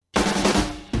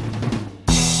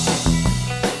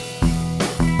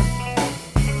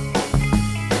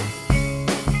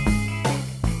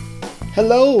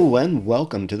Hello and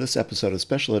welcome to this episode of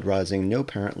Special Ed Rising No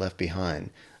Parent Left Behind,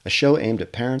 a show aimed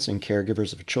at parents and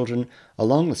caregivers of children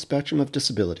along the spectrum of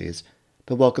disabilities,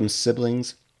 but welcomes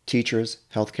siblings, teachers,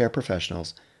 healthcare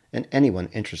professionals, and anyone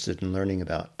interested in learning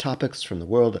about topics from the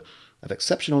world of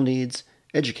exceptional needs,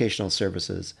 educational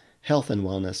services, health and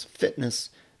wellness, fitness,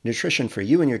 nutrition for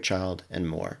you and your child, and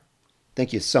more.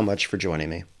 Thank you so much for joining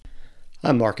me.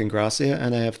 I'm Mark Ingrassia,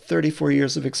 and I have 34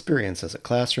 years of experience as a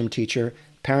classroom teacher,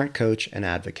 parent coach, and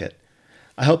advocate.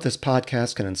 I hope this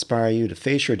podcast can inspire you to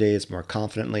face your days more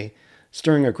confidently,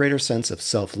 stirring a greater sense of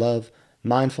self-love,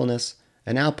 mindfulness,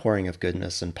 an outpouring of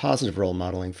goodness, and positive role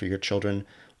modeling for your children,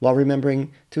 while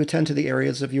remembering to attend to the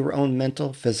areas of your own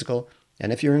mental, physical,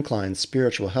 and if you're inclined,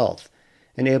 spiritual health,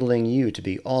 enabling you to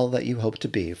be all that you hope to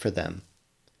be for them.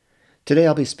 Today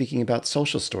I'll be speaking about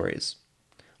social stories.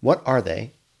 What are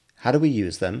they? How do we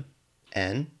use them?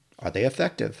 And are they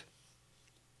effective?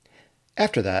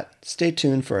 After that, stay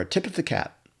tuned for a tip of the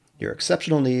cap, your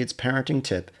exceptional needs parenting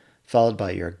tip, followed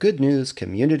by your good news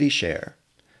community share.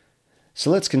 So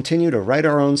let's continue to write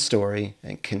our own story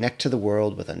and connect to the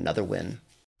world with another win.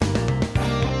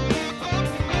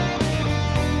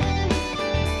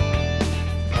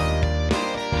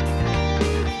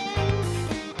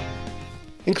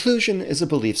 Inclusion is a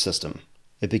belief system.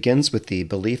 It begins with the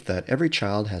belief that every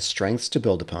child has strengths to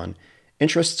build upon,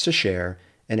 interests to share,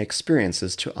 and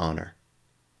experiences to honor.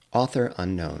 Author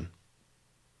unknown.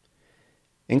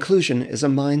 Inclusion is a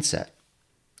mindset.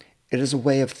 It is a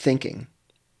way of thinking.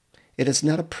 It is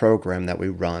not a program that we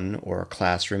run or a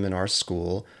classroom in our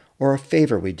school or a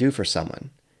favor we do for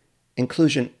someone.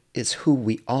 Inclusion is who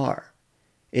we are.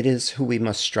 It is who we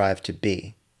must strive to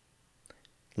be.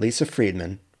 Lisa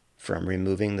Friedman from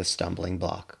Removing the Stumbling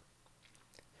Block.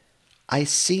 I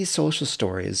see social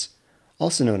stories,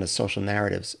 also known as social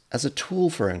narratives, as a tool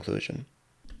for inclusion.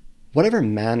 Whatever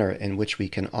manner in which we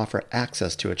can offer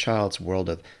access to a child's world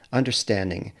of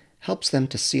understanding helps them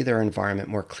to see their environment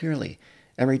more clearly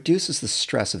and reduces the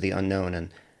stress of the unknown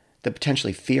and the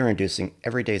potentially fear-inducing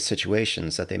everyday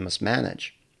situations that they must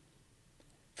manage.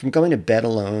 From going to bed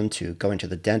alone to going to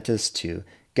the dentist to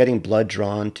getting blood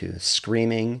drawn to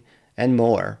screaming and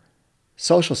more,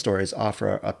 social stories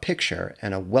offer a picture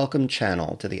and a welcome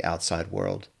channel to the outside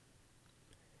world.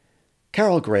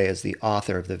 Carol Gray is the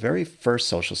author of the very first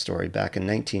social story back in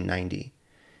 1990.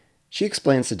 She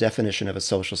explains the definition of a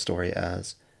social story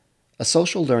as a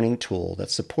social learning tool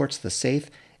that supports the safe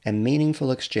and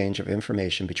meaningful exchange of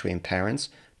information between parents,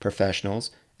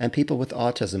 professionals, and people with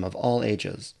autism of all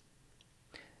ages.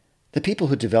 The people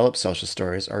who develop social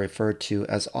stories are referred to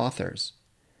as authors,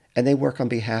 and they work on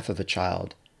behalf of a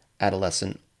child,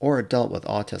 adolescent, or adult with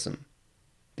autism,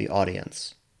 the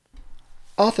audience.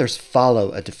 Authors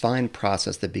follow a defined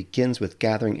process that begins with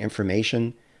gathering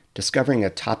information, discovering a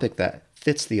topic that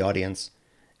fits the audience,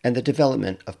 and the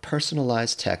development of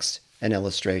personalized text and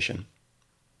illustration.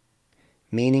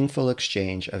 Meaningful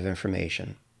exchange of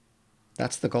information.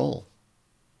 That's the goal.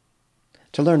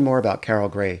 To learn more about Carol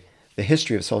Gray, the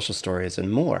history of social stories,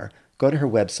 and more, go to her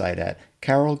website at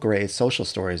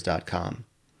carolgraysocialstories.com.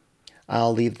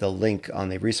 I'll leave the link on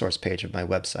the resource page of my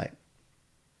website.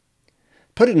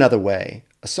 Put another way,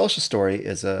 a social story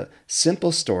is a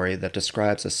simple story that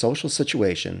describes a social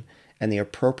situation and the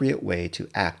appropriate way to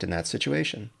act in that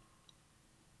situation.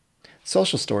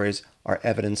 Social stories are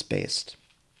evidence-based.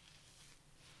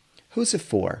 Who's it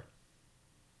for?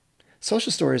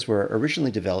 Social stories were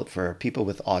originally developed for people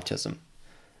with autism.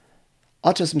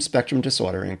 Autism spectrum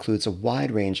disorder includes a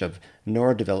wide range of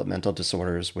neurodevelopmental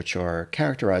disorders which are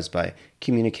characterized by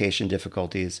communication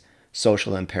difficulties,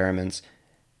 social impairments,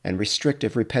 and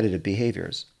restrictive repetitive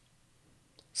behaviors.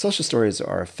 Social stories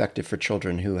are effective for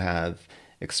children who have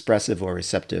expressive or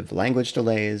receptive language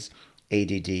delays,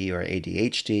 ADD or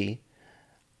ADHD,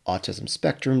 autism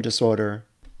spectrum disorder,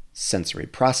 sensory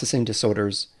processing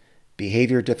disorders,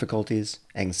 behavior difficulties,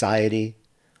 anxiety,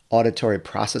 auditory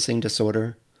processing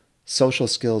disorder, social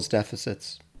skills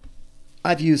deficits.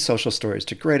 I've used social stories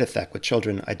to great effect with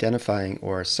children identifying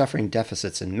or suffering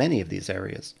deficits in many of these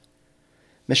areas.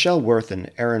 Michelle Worth and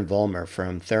Erin Vollmer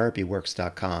from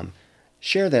TherapyWorks.com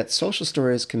share that social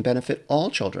stories can benefit all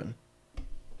children.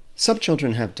 Some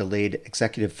children have delayed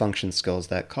executive function skills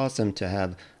that cause them to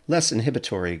have less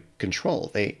inhibitory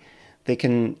control. They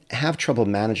can have trouble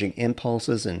managing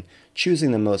impulses and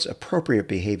choosing the most appropriate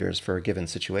behaviors for a given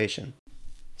situation.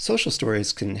 Social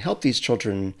stories can help these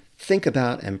children think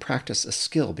about and practice a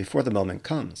skill before the moment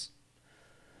comes.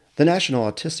 The National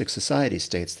Autistic Society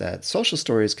states that social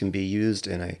stories can be used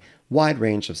in a wide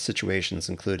range of situations,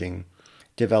 including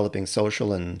developing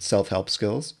social and self-help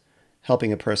skills,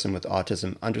 helping a person with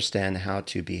autism understand how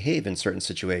to behave in certain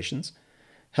situations,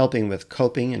 helping with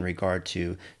coping in regard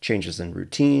to changes in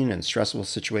routine and stressful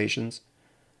situations,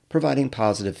 providing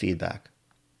positive feedback.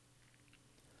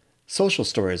 Social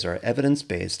stories are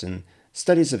evidence-based, and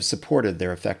studies have supported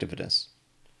their effectiveness.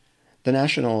 The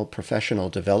National Professional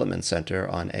Development Center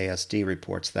on ASD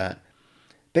reports that,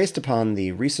 based upon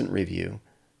the recent review,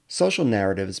 social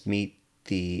narratives meet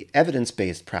the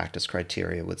evidence-based practice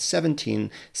criteria with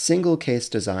 17 single-case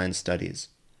design studies.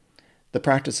 The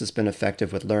practice has been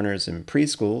effective with learners in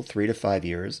preschool 3 to 5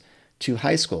 years to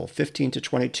high school 15 to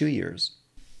 22 years.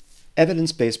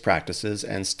 Evidence-based practices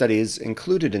and studies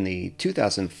included in the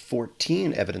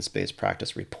 2014 Evidence-Based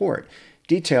Practice Report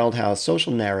detailed how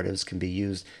social narratives can be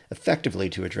used effectively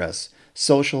to address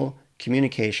social,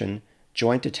 communication,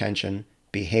 joint attention,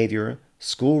 behavior,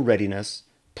 school readiness,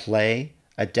 play,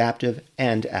 adaptive,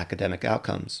 and academic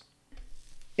outcomes.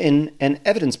 In an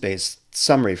evidence-based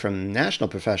summary from National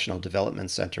Professional Development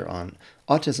Center on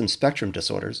Autism Spectrum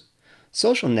Disorders,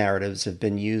 social narratives have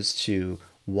been used to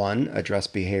 1. Address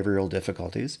behavioral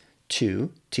difficulties,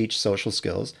 2. Teach social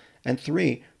skills, and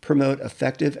 3. Promote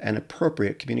effective and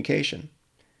appropriate communication.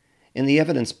 In the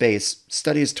evidence base,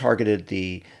 studies targeted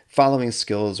the following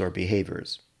skills or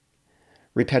behaviors: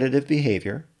 repetitive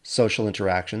behavior, social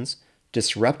interactions,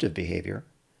 disruptive behavior,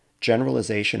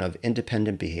 generalization of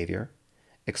independent behavior,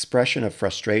 expression of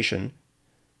frustration,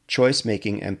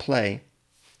 choice-making and play,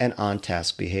 and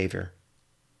on-task behavior.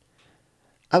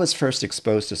 I was first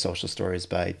exposed to social stories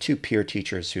by 2 peer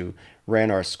teachers who ran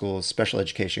our school's special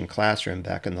education classroom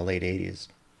back in the late 80s.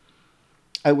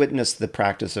 I witnessed the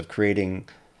practice of creating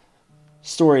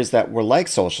stories that were like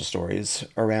social stories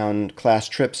around class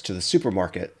trips to the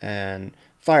supermarket and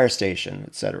fire station,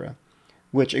 etc.,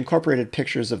 which incorporated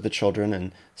pictures of the children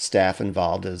and staff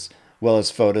involved as well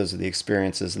as photos of the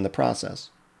experiences in the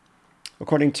process.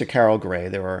 According to Carol Gray,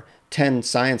 there are 10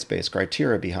 science-based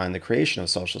criteria behind the creation of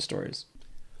social stories.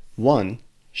 1.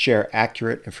 Share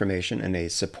accurate information in a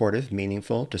supportive,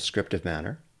 meaningful, descriptive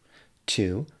manner.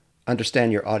 2.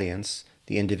 Understand your audience,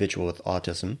 the individual with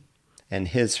autism, and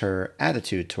his/her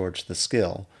attitude towards the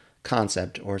skill,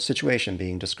 concept, or situation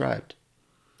being described.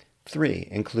 3.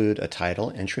 Include a title,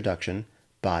 introduction,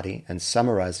 body, and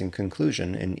summarizing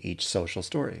conclusion in each social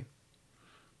story.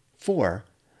 4.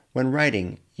 When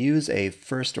writing, use a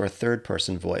first or third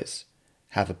person voice.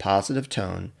 Have a positive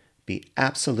tone. Be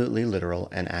absolutely literal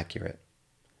and accurate.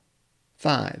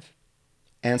 5.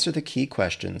 Answer the key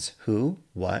questions: who,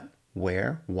 what,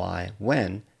 where, why,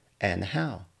 when, and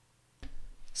how.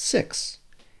 6.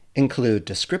 Include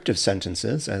descriptive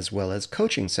sentences as well as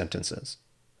coaching sentences.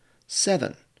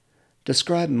 7.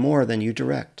 Describe more than you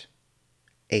direct.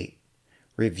 8.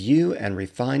 Review and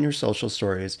refine your social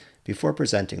stories before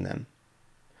presenting them.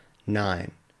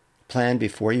 9. Plan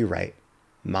before you write.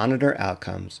 Monitor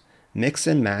outcomes. Mix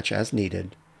and match as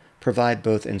needed. Provide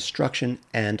both instruction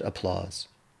and applause.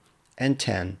 And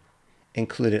 10.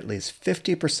 Include at least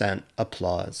 50%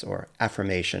 applause or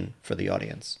affirmation for the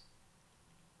audience.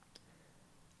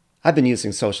 I've been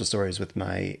using social stories with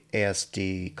my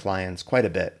ASD clients quite a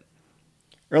bit.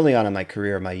 Early on in my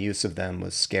career, my use of them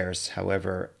was scarce.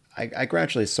 However, I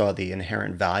gradually saw the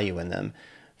inherent value in them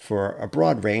for a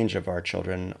broad range of our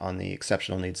children on the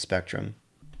exceptional needs spectrum.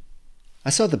 I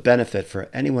saw the benefit for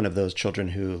any one of those children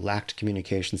who lacked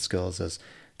communication skills as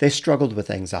they struggled with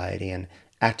anxiety and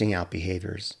acting out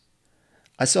behaviors.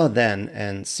 I saw then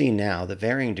and see now the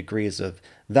varying degrees of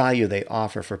value they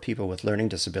offer for people with learning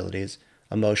disabilities,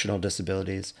 emotional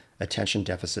disabilities, attention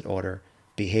deficit order,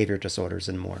 behavior disorders,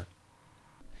 and more.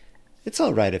 It's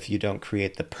all right if you don't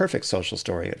create the perfect social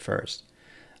story at first.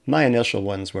 My initial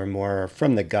ones were more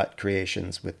from-the-gut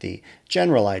creations with the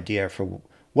general idea for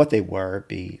what they were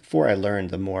before I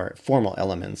learned the more formal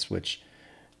elements, which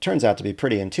turns out to be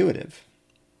pretty intuitive.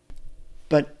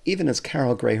 But even as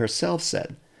Carol Gray herself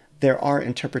said, there are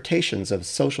interpretations of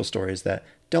social stories that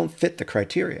don't fit the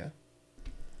criteria.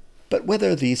 But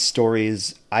whether these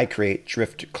stories I create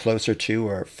drift closer to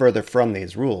or further from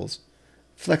these rules,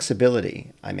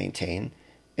 flexibility, I maintain,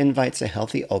 invites a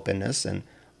healthy openness and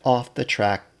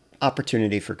off-the-track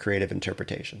opportunity for creative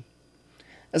interpretation.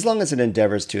 As long as it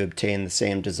endeavors to obtain the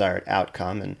same desired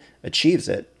outcome and achieves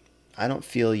it, I don't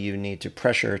feel you need to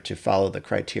pressure to follow the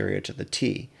criteria to the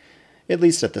T, at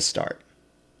least at the start.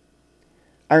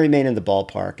 I remain in the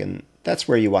ballpark, and that's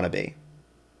where you want to be.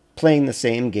 Playing the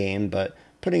same game, but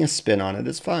putting a spin on it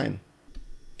is fine.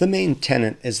 The main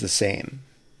tenet is the same: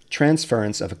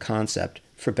 transference of a concept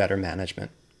for better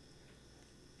management.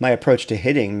 My approach to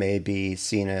hitting may be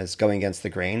seen as going against the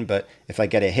grain, but if I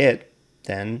get a hit,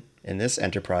 then, in this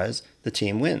enterprise, the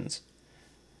team wins.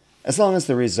 As long as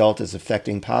the result is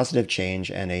affecting positive change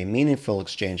and a meaningful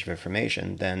exchange of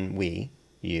information, then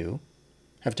you,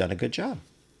 have done a good job.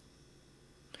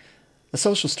 A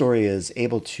social story is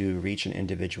able to reach an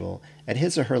individual at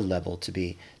his or her level to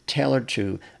be tailored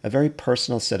to a very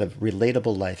personal set of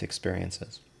relatable life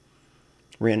experiences.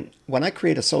 When I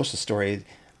create a social story,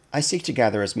 I seek to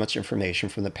gather as much information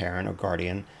from the parent or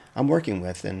guardian I'm working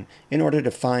with in order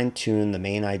to fine-tune the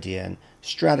main idea and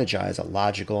strategize a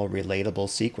logical, relatable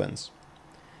sequence.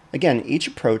 Again, each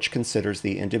approach considers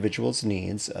the individual's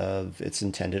needs of its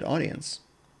intended audience.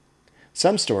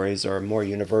 Some stories are more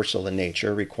universal in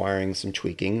nature, requiring some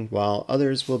tweaking, while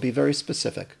others will be very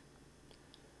specific.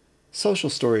 Social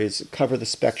stories cover the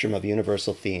spectrum of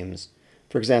universal themes,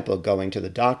 for example, going to the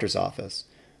doctor's office,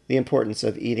 the importance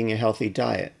of eating a healthy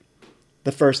diet,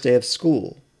 the first day of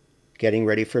school, getting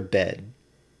ready for bed,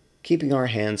 keeping our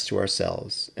hands to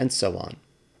ourselves, and so on.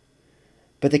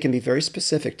 But they can be very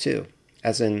specific too,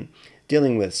 as in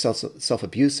dealing with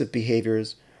self-abusive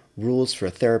behaviors, rules for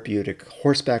therapeutic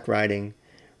horseback riding,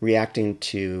 reacting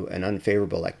to an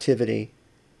unfavorable activity,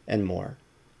 and more.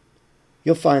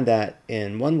 You'll find that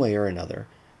in one way or another,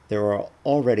 there are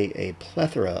already a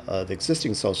plethora of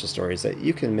existing social stories that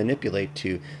you can manipulate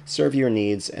to serve your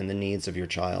needs and the needs of your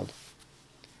child.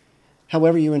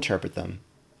 However you interpret them,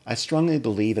 I strongly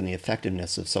believe in the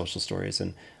effectiveness of social stories,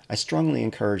 and I strongly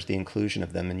encourage the inclusion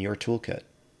of them in your toolkit.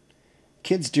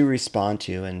 Kids do respond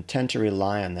to and tend to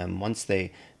rely on them once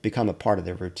they become a part of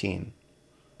their routine.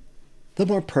 The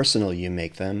more personal you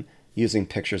make them, using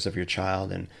pictures of your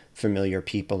child and familiar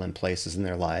people and places in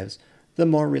their lives, the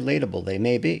more relatable they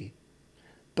may be.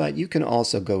 But you can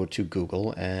also go to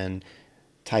Google and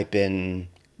type in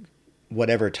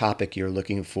whatever topic you're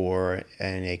looking for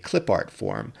in a clip art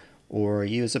form, or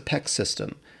use a PEC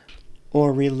system,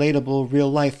 or relatable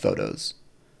real-life photos.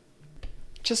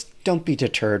 Just don't be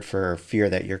deterred for fear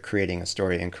that you're creating a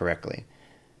story incorrectly.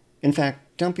 In fact,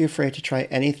 don't be afraid to try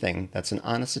anything that's an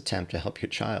honest attempt to help your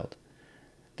child.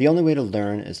 The only way to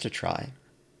learn is to try.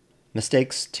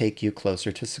 Mistakes take you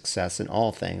closer to success in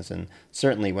all things, and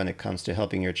certainly when it comes to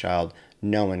helping your child,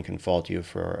 no one can fault you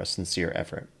for a sincere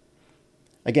effort.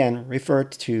 Again, refer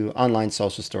to online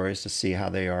social stories to see how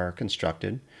they are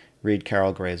constructed. Read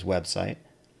Carol Gray's website.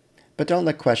 But don't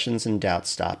let questions and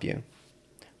doubts stop you.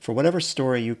 For whatever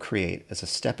story you create is a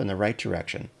step in the right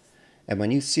direction, and when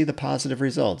you see the positive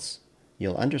results,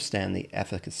 you'll understand the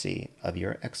efficacy of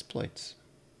your exploits.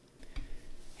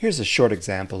 Here's a short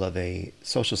example of a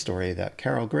social story that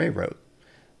Carol Gray wrote.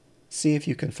 See if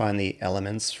you can find the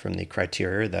elements from the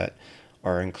criteria that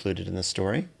are included in the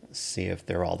story. See if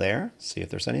they're all there. See if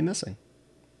there's any missing.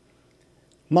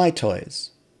 My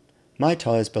toys. My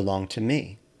toys belong to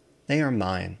me. They are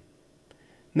mine.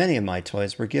 Many of my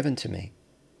toys were given to me.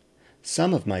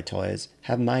 Some of my toys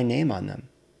have my name on them.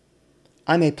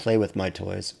 I may play with my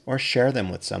toys or share them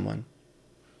with someone.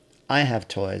 I have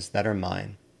toys that are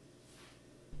mine.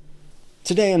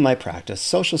 Today in my practice,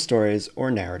 social stories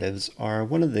or narratives are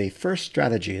one of the first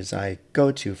strategies I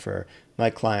go to for my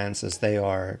clients, as they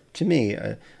are, to me,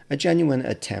 a genuine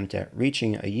attempt at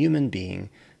reaching a human being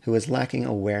who is lacking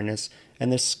awareness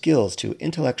and the skills to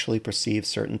intellectually perceive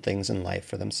certain things in life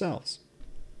for themselves.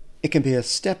 It can be a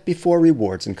step before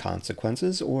rewards and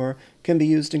consequences, or can be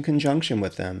used in conjunction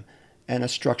with them and a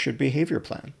structured behavior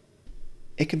plan.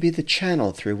 It can be the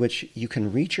channel through which you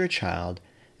can reach your child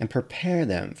and prepare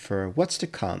them for what's to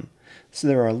come, so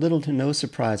there are little to no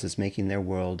surprises, making their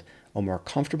world a more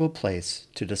comfortable place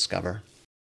to discover.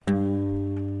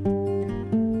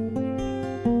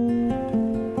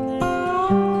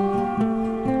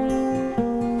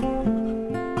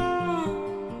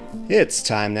 It's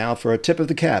time now for a tip of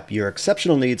the cap, your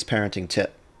exceptional needs parenting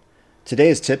tip.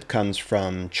 Today's tip comes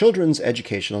from Children's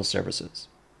Educational Services.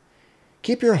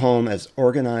 Keep your home as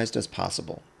organized as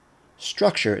possible.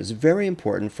 Structure is very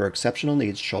important for exceptional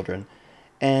needs children,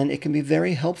 and it can be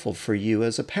very helpful for you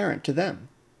as a parent to them.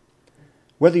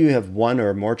 Whether you have one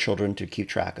or more children to keep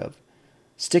track of,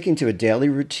 sticking to a daily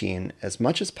routine as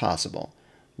much as possible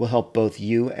will help both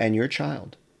you and your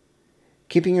child.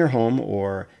 Keeping your home,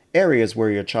 or areas where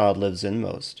your child lives in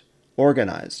most,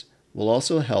 organized will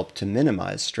also help to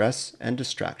minimize stress and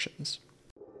distractions.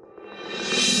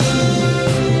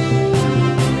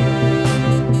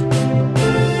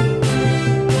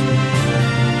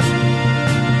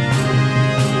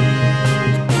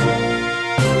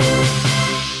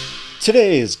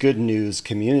 Today's Good News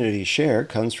Community Share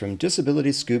comes from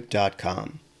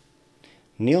DisabilityScoop.com.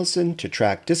 Nielsen to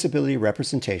Track Disability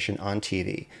Representation on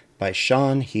TV by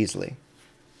Sean Heasley.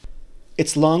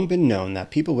 It's long been known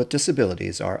that people with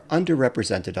disabilities are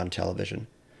underrepresented on television,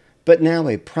 But now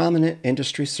a prominent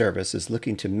industry service is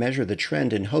looking to measure the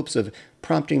trend in hopes of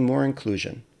prompting more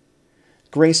inclusion.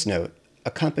 Gracenote,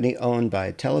 a company owned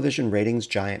by television ratings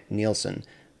giant Nielsen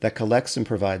that collects and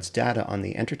provides data on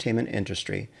the entertainment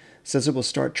industry, says it will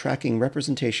start tracking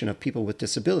representation of people with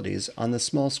disabilities on the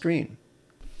small screen.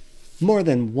 More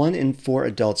than 1 in 4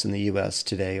 adults in the U.S.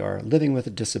 today are living with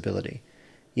a disability,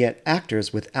 yet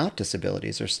actors without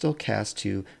disabilities are still cast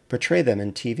to portray them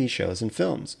in TV shows and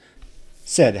films,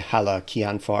 said Hala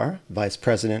Kianfar, Vice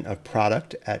President of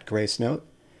Product at Gracenote.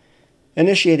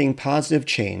 Initiating positive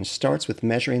change starts with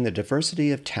measuring the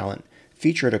diversity of talent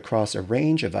featured across a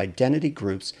range of identity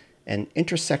groups and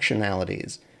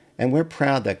intersectionalities, and we're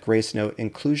proud that Gracenote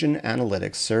Inclusion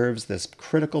Analytics serves this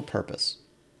critical purpose.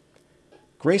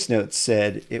 Gracenote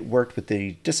said it worked with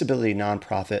the disability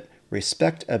nonprofit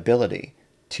Respectability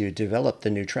to develop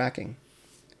the new tracking.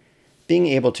 Being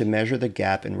able to measure the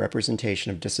gap in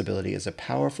representation of disability is a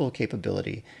powerful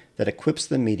capability that equips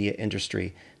the media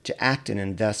industry to act and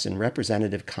invest in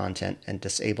representative content and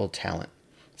disabled talent,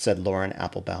 said Lauren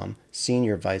Applebaum,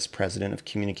 Senior Vice President of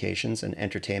Communications and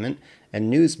Entertainment and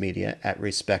News Media at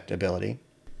Respectability.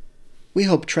 We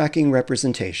hope tracking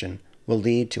representation will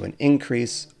lead to an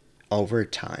increase over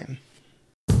time.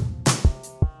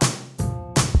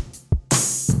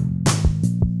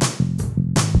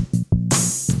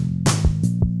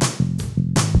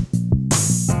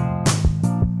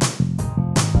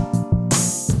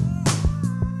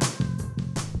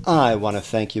 I want to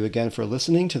thank you again for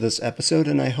listening to this episode,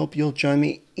 and I hope you'll join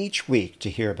me each week to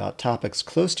hear about topics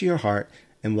close to your heart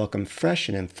and welcome fresh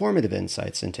and informative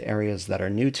insights into areas that are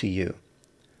new to you.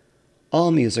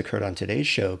 All music heard on today's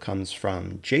show comes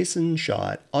from Jason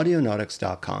Shaw at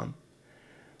Audionautics.com.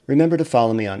 Remember to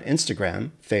follow me on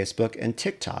Instagram, Facebook, and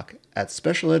TikTok at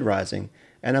Special Ed Rising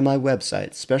and on my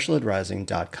website,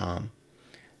 specialedrising.com.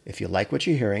 If you like what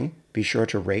you're hearing, be sure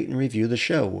to rate and review the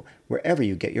show wherever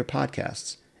you get your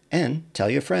podcasts, and tell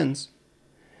your friends.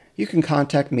 You can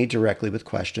contact me directly with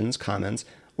questions, comments,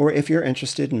 or if you're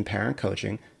interested in parent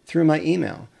coaching, through my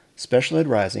email,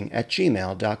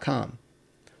 specialedrising@gmail.com,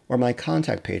 or my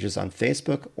contact pages on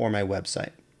Facebook or my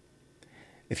website.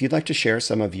 If you'd like to share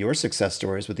some of your success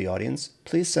stories with the audience,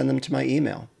 please send them to my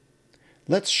email.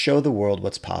 Let's show the world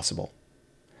what's possible.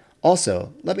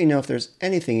 Also, let me know if there's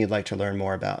anything you'd like to learn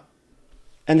more about.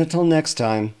 And until next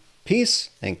time, peace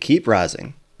and keep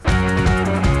rising.